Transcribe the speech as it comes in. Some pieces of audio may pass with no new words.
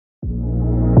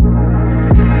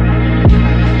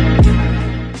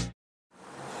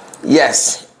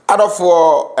Yes.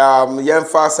 Adofo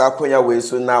yemfa sakonya we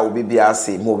so na obi bia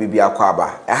se mo obi bia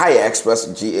kwaba. Ehaya Express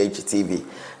GHTV.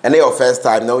 And your first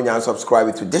time now you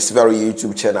subscribe to this very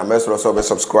YouTube channel. Make sure also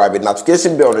subscribe,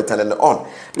 notification bell return on.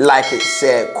 Like it,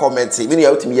 share, comment. Even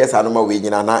you to me yes I know we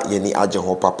na yeni aje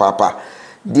ho papa.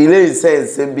 Delay say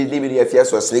sembi ni bi Afia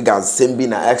so sligan sembi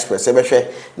na Express e be hwe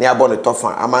na abon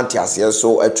tofa amantiase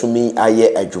so atumi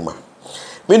aye adwuma.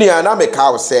 Mini na me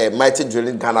ka say Mighty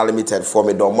Drilling Ghana Limited for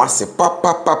me don mase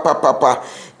papa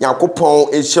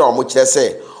Yakopon e hira omo kire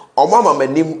say omo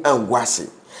amanim angwase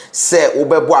say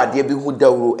obebo ade bi hu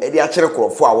dawro e de a kire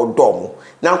krofo a wo dom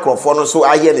na krofo no so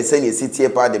aye ne say ne sitie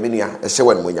pa de mini a hye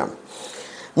wan monyam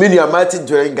mini Mighty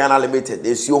Drilling Ghana Limited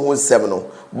e si ohun sem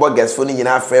no bogus fo ni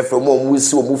nyina afrefre mo mu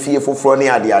si omu fie foforo ne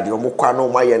ade omo kwa no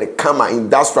ma ye ne kama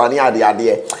industrial ne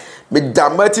ade me da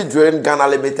Mighty Drilling Ghana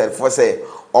Limited for say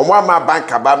Omama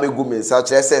banka ba megu mensa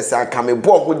kire se aka me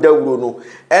bo ho dawuro no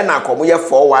e na akomo ye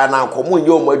 4 na akomo ye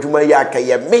omo adwuma ye aka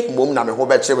ye me mom na me ho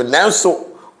be kire nanso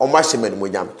omo ahye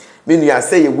monyam me nua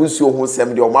say ye wusu ho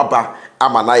sem de omaba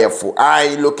amana ye fo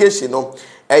ai location no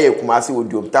eye Kumasi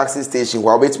Odiom taxi station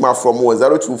where betima from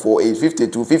 0248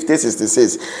 52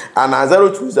 5066 and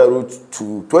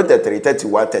 0202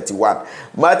 233131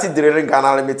 Mighty Drilling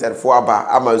Ghana Limited for aba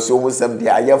amanso ho sem de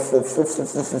aye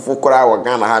fo kora wa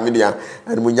Ghana ha media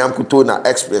and munyam kuto na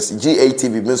Express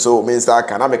GHTV menso mensa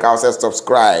kana make us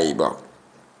subscribe.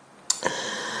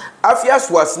 Afia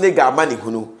Schwar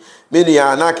Amanehunu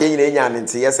menia na ka nyina nya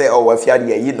nte yese o Afia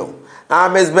de yi no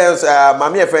Miss Benz,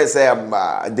 Mammy friends say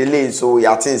delay so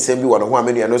ya tin sem bi wono ho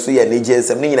amenu no so ye neje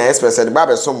sem ni nyina Express de ba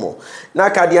be somo na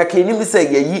ka dia ka ni mi say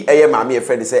yi eye Mammy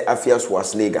friend say Afia Schwar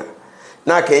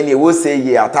na ka ni wo say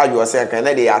ye atajo say kan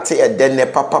na de ya te eden ne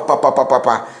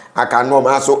papa aka no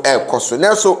ma so e koso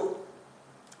na so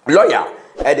lawyer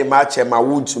e de ma che ma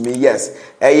wood to me yes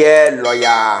eye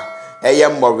lawyer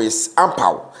eye Morris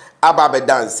Ampaw aba be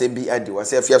dance bi ade wo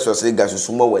say Afia Schwar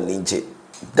susumo wani nje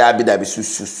dabi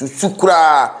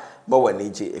susukura ba wani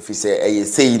je efi se eye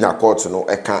sei na court no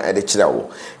e kan e de kire wo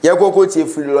ye kokko tie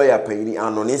free lawyer panyini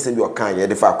ano ne se bi o kan ye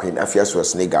de fa Queen Afia Schwar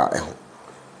ho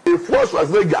e force was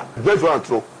nega veteran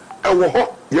no e wo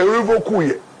ho ye revoke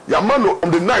ye ya man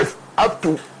on the 9th up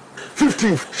to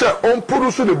 15th say on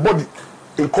produce the body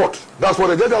in court. That's what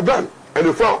the judge have done, and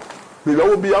the file we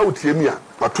will be out here me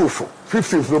atofo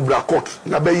 15th no bra court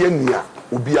na be ye nia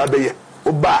obi abeye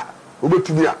oba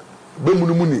obetumi be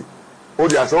munumuni o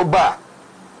dia so ba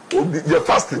ye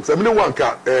fasting se me one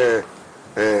ka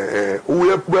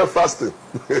we fasting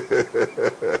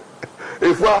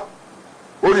ifwa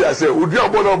o dia se o dia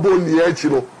bo na bo ni achi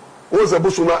no o se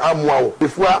busu na amwa o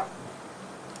ifwa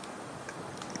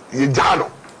ye jano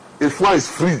ifwa is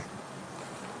free,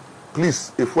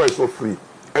 please. Ifwa is not free,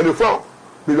 and ifwa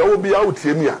we will be out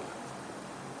here me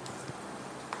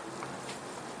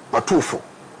atofo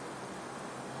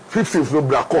 15th no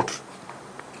bra court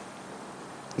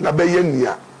na be ye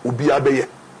nia obi abeye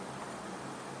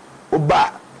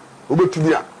oba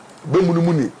obetumi a be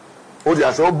munumuni o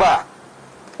dia se oba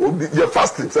obi ye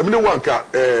fasting se me one ka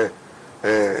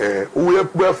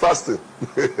we fasting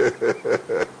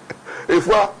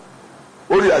ifwa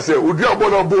o dia se odi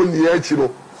abono bo ni achi no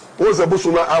o se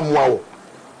busu na amwa wo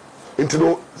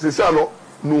intino se sha no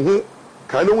nuhu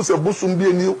kan no se busu bi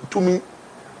eni tumi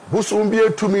busu bi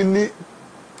etumi ni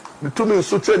tumi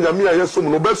so che nyame a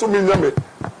yesom no be so mi nyame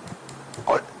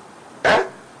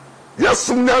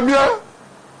yesum nyame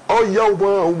o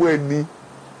yawo wani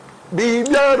bi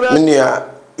biara menia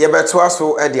ye beto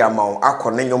aso e de amawo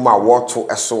akone nyoma woto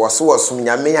eso wasum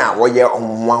nyame a wo ye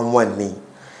omwanwani.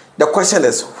 The question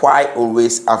is why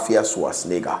always Afia Schwar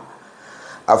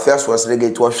Afia Schwar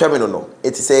it was shame no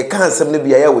it is a cancer ne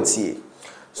bia ya wotie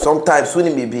sometimes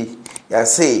when me be ya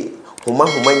say huma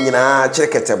nyina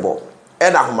cheketebo e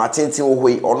na homa tenten wo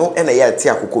hoi ono e na ya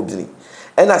tie akoko bini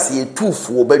e na se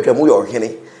yetufu obadwa mu yo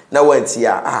hene na wanti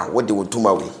a wo de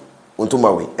wontuma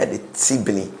we e de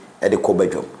tibini e de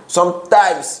kobadwam.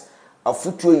 Sometimes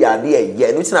afutuo ya de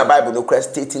ye no tina Bible no Christ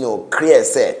stating o clear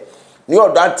say ni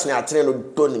odat ni atene no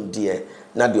donim de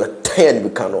na de 10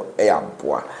 become no e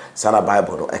aboa sana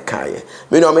Bible no e kan ye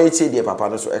me no ma tie de papa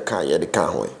no so e kan ye de kan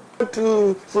ho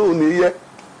tu so ni ye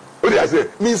o dia say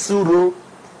misuro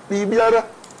bibiara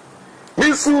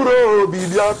misuro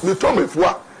bibia ni to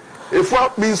mefua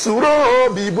efua misuro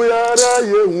bibiara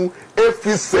yehu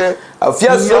efise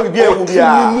Afia so bibia hu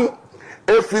bia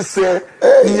efise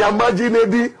ni imagine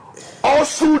di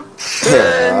also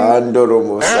andoro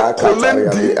mosaka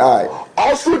ai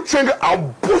also change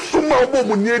abusuma bo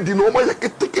munye di no ma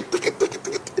yakete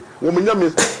wo munya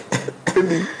me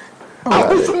eni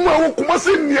abusuma wo kuma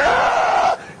se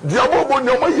nia Diabo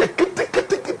nyama ye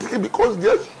kete because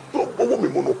there's so me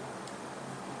mono.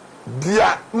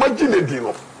 Dia imagine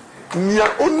dino.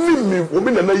 Nia only me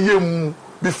woman na yem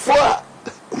before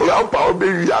my power be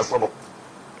yasono.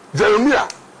 Jeremiah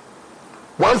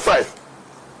 1:5.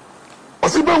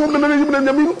 Osiba woman na yem na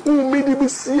nyame me di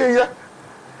bisie ya.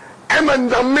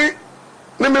 Emanda me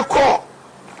ne me call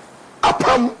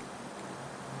apam.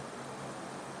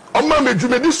 Oma me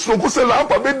djumedi soko se la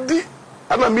pa be di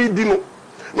ana me di no.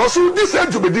 No so this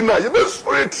djumedi na ye be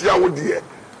straight ya wo die.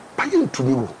 Ba ye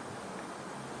ntumi wo.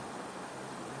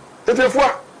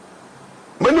 Etefua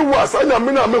many was I am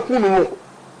na me kunu no.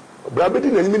 Bra be di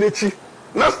na nyime nechi.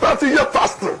 Na start ye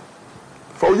fasting.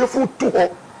 For your food to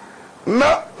ho.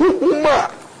 Na huma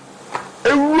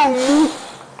ewumu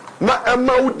na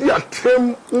ema udi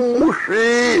atem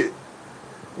umuhwe.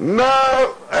 Na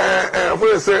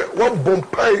what I say, what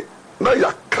bompai now you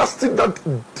are casting that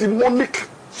demonic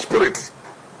spirit.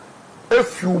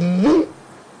 If you move,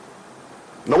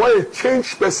 now why a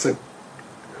change person?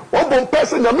 One bompai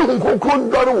say you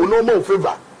will no more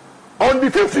favor. On the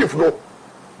 15th, no.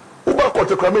 Uba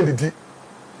kote krame di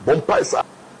bompai sa.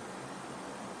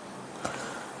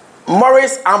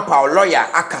 Morris Ampao lawyer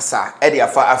akasa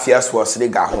ediafa Afia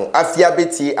swoslega ho. Afia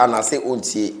beti anase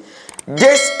ontie.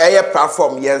 This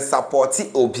platform yen support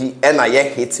obi and I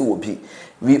hate obi.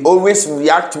 We always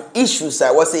react to issues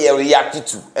I was say react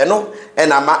to.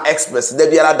 And I'm express there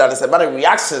be other than say but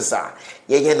reactions are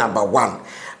ye number one.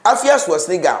 Afia was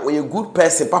nigga we a good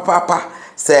person papa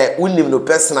say unim no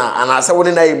personal and I say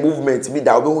when na movement me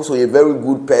that we so a very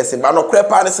good person but no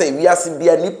crepa say we are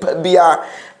bia nipa bia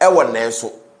e won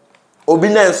nenso. Obi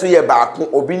na enso ye baako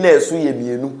obi na enso ye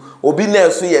mienu obi na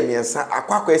enso ye miensa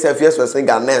akwakwa ese Afia so say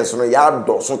Ghana enso no ya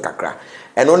doso kakra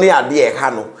eno ne ade e ha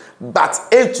no but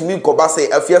entumi koba say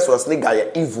Afia so say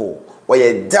Ghana evil or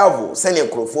ye devil say ne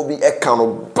nkrofo bi e kan no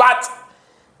but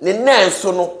ne na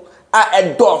enso no a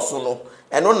e doso no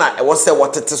eno na e wo say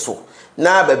wotete so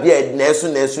na ba bia na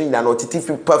enso na no titi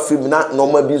fi perfume na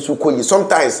normal bi so koyi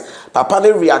sometimes papa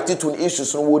ne react to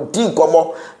issues no wo din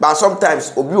komo but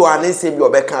sometimes obi wa na say bi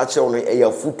obeka ache no e ya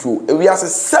futu e wi ase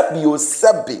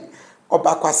sebi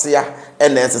obakwase ya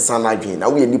ena ensesa na dwen na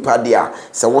we nipa de a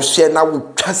se wo hye na wo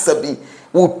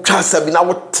twasa bi na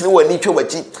wo tene wani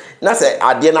twawachi na se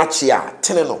ade na che a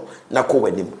tene no na ko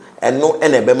wanim eno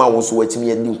ena ebema wo so watimi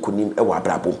ya din kunim e wa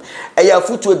brabom e ya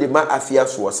futu de ma Afia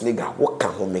so osnega wo ka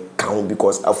ho me ka ho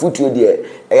because afutu de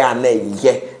e ya na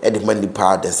ye e de ma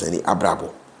nipa desani abrabo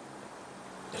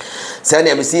sani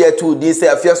amisi ya tu di say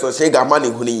Afia so osnega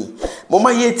Amanehunu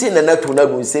moma yeti na nato na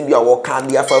bu nsem bi a wo ka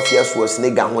de Afia so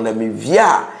osnega ho na me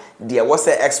via de wo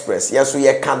say express yeso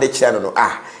ye ka de kire no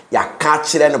ya ka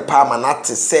kire no pa ma na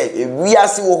te say e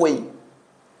wiase wo hoyi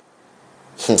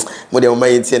mo de moma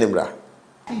yeti ni bra.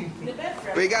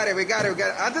 We got it.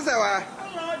 I just say why.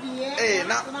 Hey,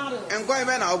 now, I'm going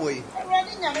now, boy.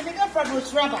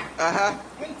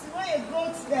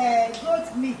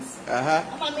 Goat meat.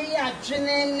 I'm a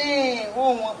training.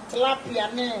 Oh, tilapia.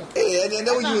 Hey, and then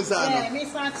don't use that. Me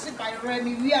fancy by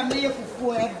Remy. We are made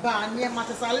for a ban near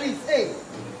Matasalis. Hey,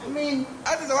 I mean,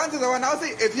 I just want to the one. I'll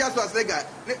say if you have to say that,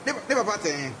 never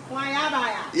pattern. Why,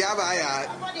 yeah.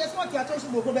 What is what you're talking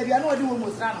about? Baby, I know you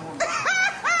almost ran home.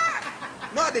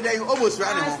 No, they almost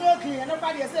ran home.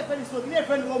 Nobody has said so. Near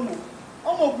friend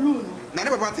Omo blue.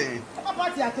 Never pattern. Papa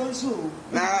party I told you.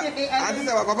 Now, I just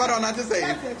have Papa don't have to say.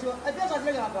 I just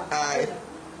was Aye.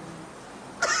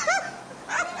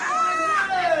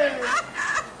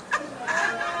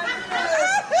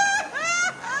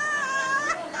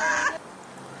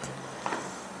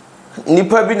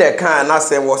 Nipa bi na kan na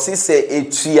say wo se say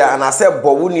etua na say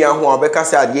bowu nia ho obeka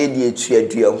say ade di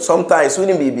etua sometimes we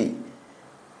ni bibi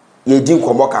ye din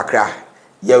komo kakra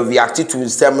ye react to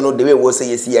sem no the way we say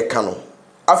yes ye ka no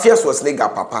Afia was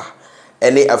nigga papa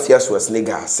ene Afia was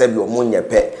nigga say bi omonye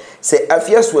pe say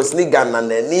Afia was nigga na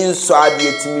nani nso ade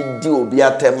etimi di obi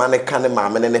atema ne ka ne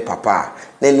maame ne papa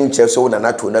na enu nche so na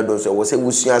na to na do so we say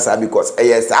wusua sa because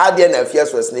yes ade na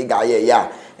Afia was nigga ye ya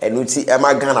enuti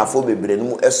ema Ghana fo bebre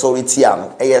no authority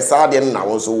ano yes ade na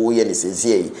won so wo ye ne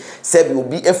sensie say bi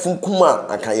obi efunkuma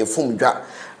aka ye fum dwa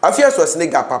Afia was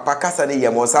nigga papa kasa ne ye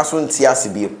mo sa so ntia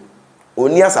asebie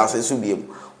oni asase so biem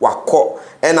wakọ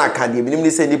ena aka de binim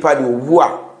ni se nipa de owu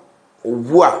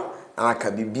a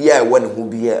aka bibia e wone ho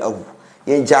bia awu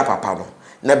ye nja papa no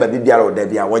na ba bibia ro da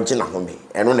bia woje na ho me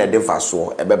eno na de fa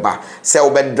so ebeba se wo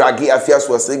be drag Afia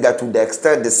was nigga to the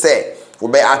extent they say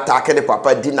we be attack the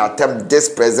papa did not attempt this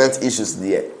present issues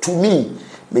there to me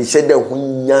shede ho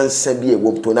nyansa bi e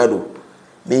wom tornado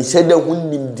me shede ho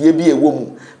nimdie bi e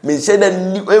wom me shede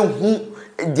ehu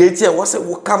JT was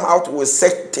will come out with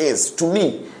such things to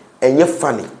me and you're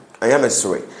funny. I am a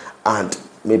sorry. And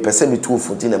me person me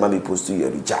 214 and me post to you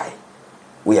rejai.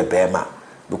 We are Bema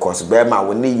because Bema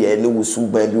will need ye no so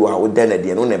baby or then at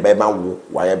the end of Bema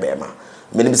why Bema.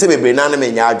 Me say be na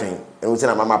me nya adwen. And we say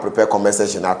na mama prepare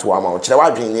conversation at 2 hours. Chire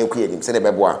wadwen ne kue nim say na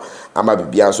bebo ama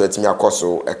bibia so atimi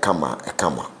akoso e kama.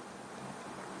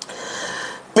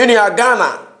 Me nua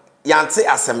Ghana yante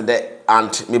asem de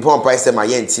and me pompa say ma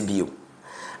yenti bio.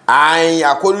 I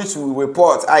according to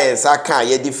report I ensaka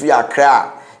ye di free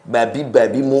Accra baby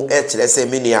mo e kire say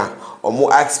me nua omo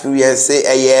experience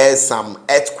say some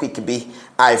earthquake bi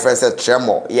I first said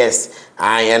tremor. Yes,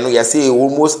 I know you say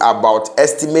almost about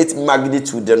estimate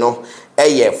magnitude no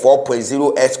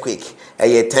 4.0 earthquake.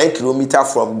 10 kilometer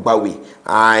from Bawi.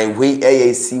 I we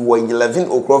see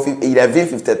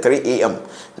 11:53 a.m.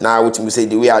 Now which we say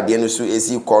the way at the end so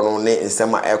AC corner in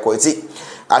summer air quality.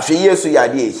 After years so ya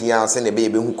dey here say the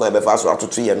baby who can be fast to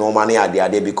 2 year normal na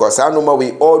dey because I know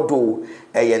we all do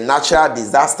a natural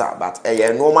disaster but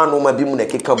a normal bi mu na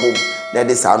keka bom na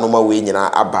this normal we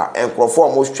nyina aba enkrofo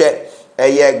almost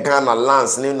hwe Ghana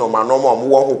lands ni normal mo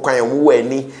ho kwan mo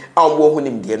wani a mo ho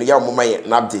nim de no ya mo my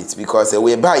update because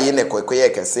we ba ye na kokoye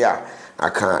kese a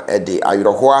aka de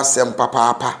ayroho asem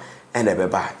papa and e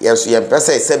beba yes ye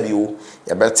pese sebio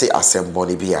ye beti asem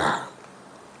boni bia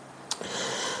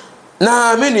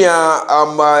na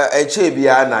menua eche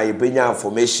bia na ibenya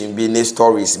information bi ni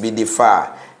stories bi di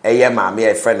fa maame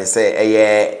e friend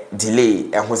say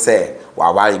delay ho say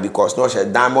wawari because no she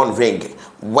diamond ring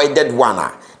wedded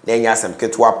one then ya some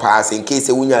ketwa pass in case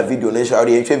wunya video no share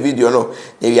enhwe video no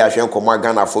na wi ahwe nkomo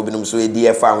Ghana fo binum so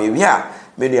edfa we a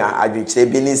menua adwinkyere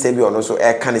bi ni se bi ono so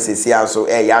e kan sesia so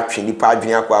ya atwe nipa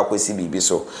adwen akosi bibi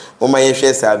so moma ye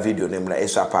hwe sa video no mra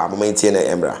eso apa moma ntie na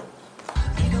emra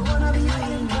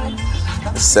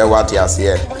say what you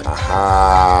say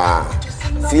aha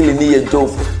feeling ni ye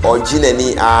dope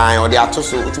originally or the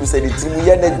atoso utim say the team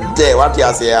ye na de what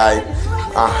you say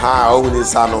aha o ni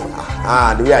sano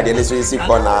the way the so isi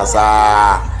corner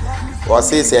sa o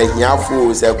say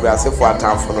hiafo say kurasefo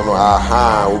atamfo no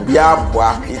aha obi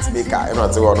aboa hit maker e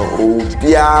no te wo no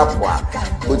obi aboa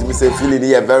utim say feeling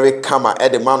ni very calm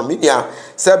at the man media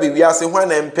say bi we ase hwan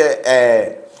na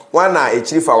mpe wana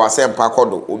echirifa wasempa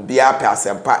kodo obi ape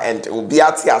asempa and obi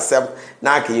ate asem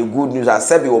na aka good news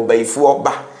asebi obayifu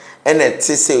oba ene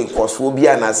te se koso obi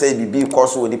ana say bibi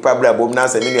koso odipa bra bom na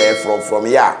say me from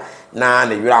ya na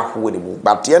yura ho de mu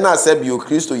but ye na asebi o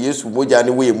Kristo Yesu moja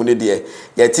ne we mu ne de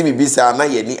ye ti bibi sa na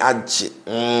ye ni age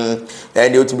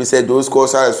and you to be said those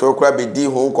cause are so kra be di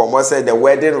ho komo say the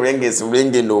wedding ring is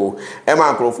ringing no e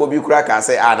man crofobia kra ka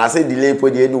say na say delay po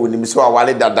de no nim so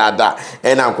awale dada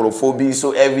and crofobia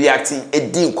so every acting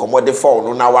e di komo de fall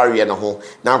no na ware no ho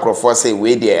na crofo say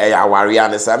we de e ya ware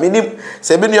an say minim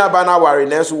say binu aba na ware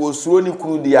na so wo suo ni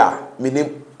kunu dia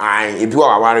minim ebi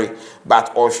wa ware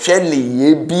but ohwele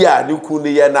ye bia ni kunu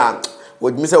ye na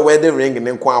wo mi say wedding ring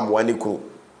ne kwa amwa ni kunu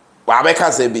wa be ka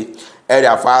say bi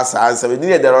area fast and 7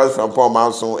 near the road from Paul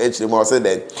Manson HM say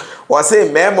then was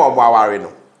say memo maware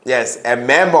no yes a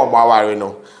memo maware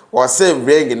no was say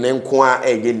ring ne kwa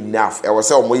enough e was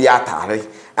say omo ya atare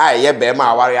ye be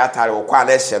ma aware atare wo kwa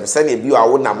na hyem se na bi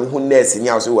wo na mo hu nurse ni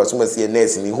aso wo so ma se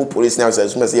nurse ni hu police ni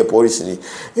aso ma se police ni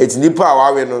etinipa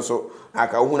aware no so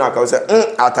aka hu na aka say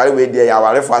atare we dia ya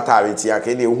aware fo atare ti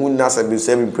aka ne hu na se bi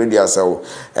se bi predia so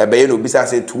e be ye no bisa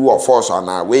say 2 or 4 so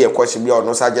na we ye kwachi bi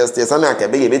no suggest say na aka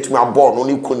be ye betumi abon no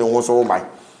ni ku ne ho so by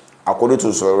according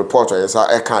to so report yes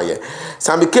e kan ye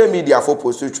some came media for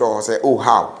post to say oh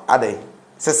how are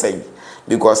say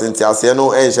because in tiase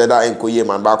no en sheda enkoye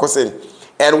man ba ko say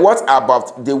and what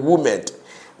about the woman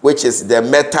which is the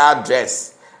metal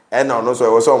dress and no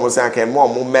so was almost like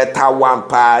more metal one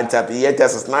pa tapi yet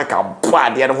as snack a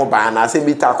bad the ho ba na say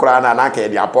metal kura na ka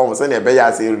dia pom say na be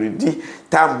ya say ready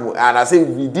tam and I say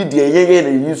we did the yeye na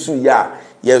yusu ya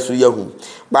yesu yahu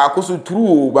ba ko so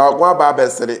true ba kwa ba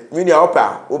besere me ni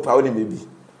opa oni mebi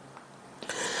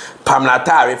pamna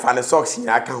tare fa ne socks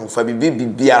nya aka ho fa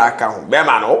bibi ara aka ho be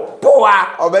ma no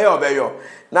poa obeyo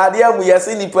na dia mu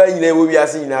yesi nipa nyina wo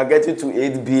wiase nyina get to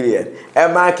 8 billion e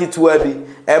ma kitu abi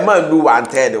e ma nu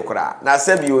 1/3 kura na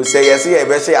sabi o say yesi e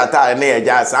be she atare na e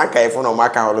ja san kai fo no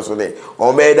maka ho so ne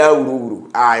o me da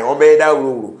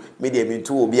wuru me de mi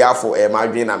tu obi afo e ma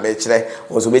dwen na me kire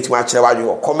o so beti ma kire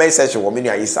wadwen comment section wo me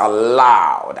nua is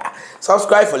allowed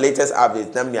subscribe for latest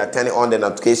updates na me turn on the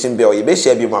notification bell you be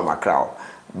share bi mama crowd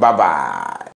bye bye.